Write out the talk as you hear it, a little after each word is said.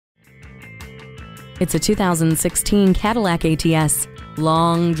It's a 2016 Cadillac ATS.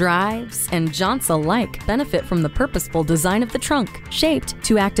 Long drives and jaunts alike benefit from the purposeful design of the trunk, shaped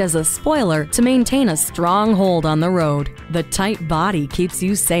to act as a spoiler to maintain a strong hold on the road. The tight body keeps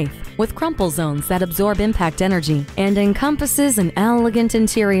you safe, with crumple zones that absorb impact energy, and encompasses an elegant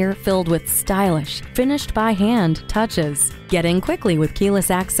interior filled with stylish, finished-by-hand touches. Get in quickly with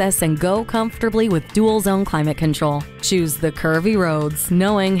keyless access and go comfortably with dual-zone climate control. Choose the curvy roads,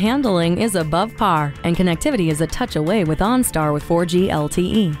 knowing handling is above par and connectivity is a touch away with OnStar with 4G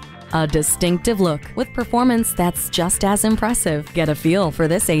LTE. A distinctive look with performance that's just as impressive. Get a feel for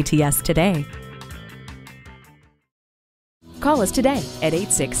this ATS today. Call us today at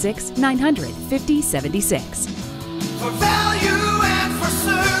 866-900-5076.